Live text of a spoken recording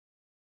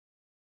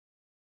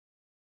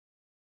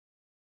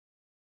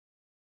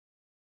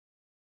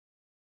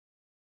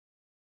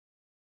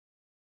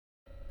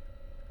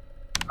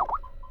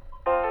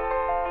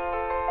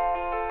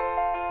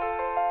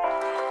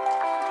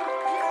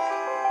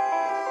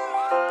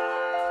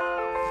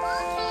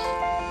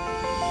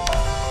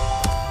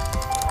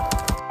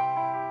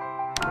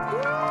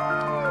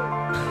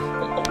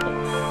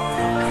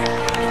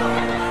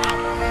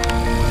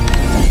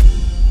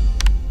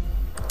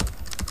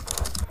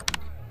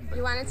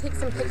take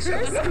some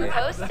pictures?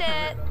 Post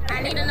it.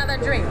 I need another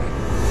drink.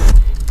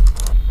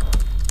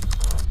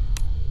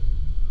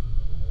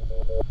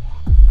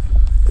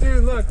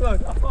 Dude, look.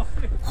 Oh,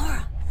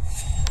 Laura.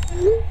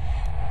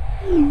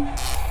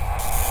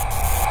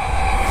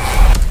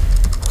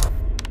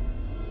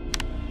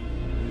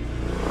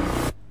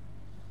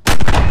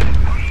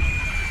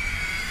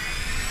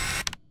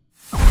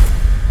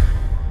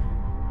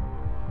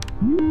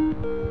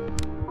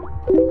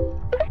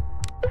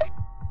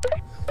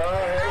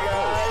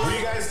 What are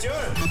you guys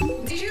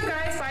doing? Did you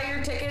guys buy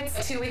your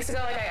tickets 2 weeks ago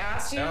like I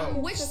asked you? No.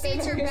 Which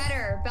seats are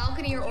better,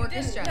 balcony or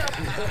orchestra?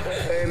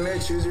 Hey,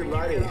 Mitch, who's your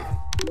buddy?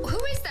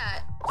 Who is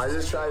that? I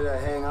just tried to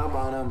hang up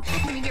on him.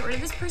 Can we get rid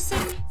of this person?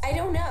 I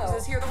don't know. Was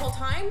this here the whole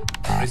time?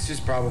 It's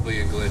just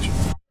probably a glitch.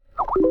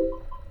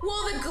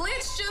 Well, the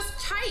glitch just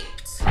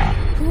typed.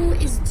 Who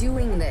is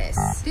doing this?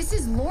 This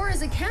is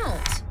Laura's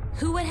account.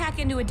 Who would hack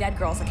into a dead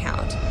girl's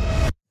account?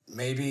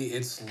 Maybe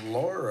it's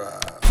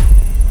Laura.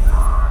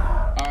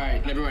 All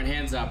right, everyone,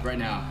 hands up right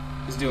now.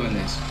 Who's doing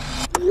this?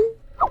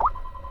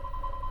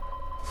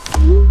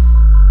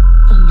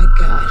 Oh my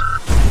god.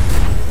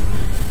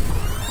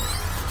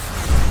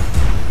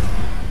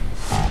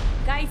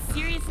 Guys,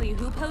 seriously,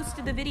 who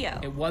posted the video?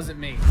 it wasn't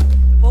me.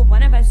 Well,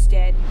 one of us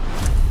did.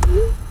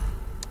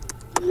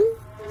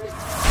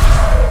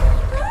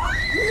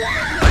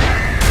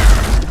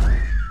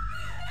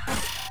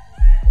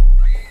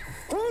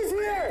 Who's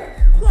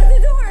here? Lock the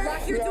door!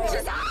 Lock your door!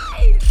 Just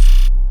hide!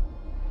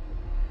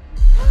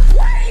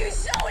 Why are you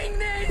showing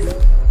this?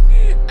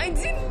 I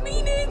didn't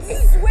mean it!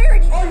 I swear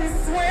to you! Oh, you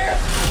swear?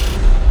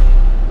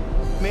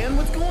 Man,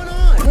 what's going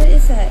on? What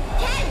is that?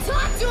 Ken,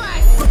 talk to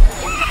us!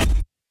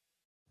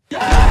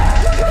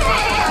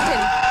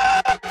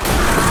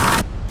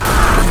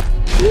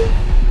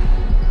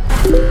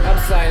 I'm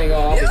signing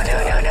off. No,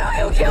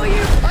 he'll kill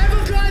you! I'm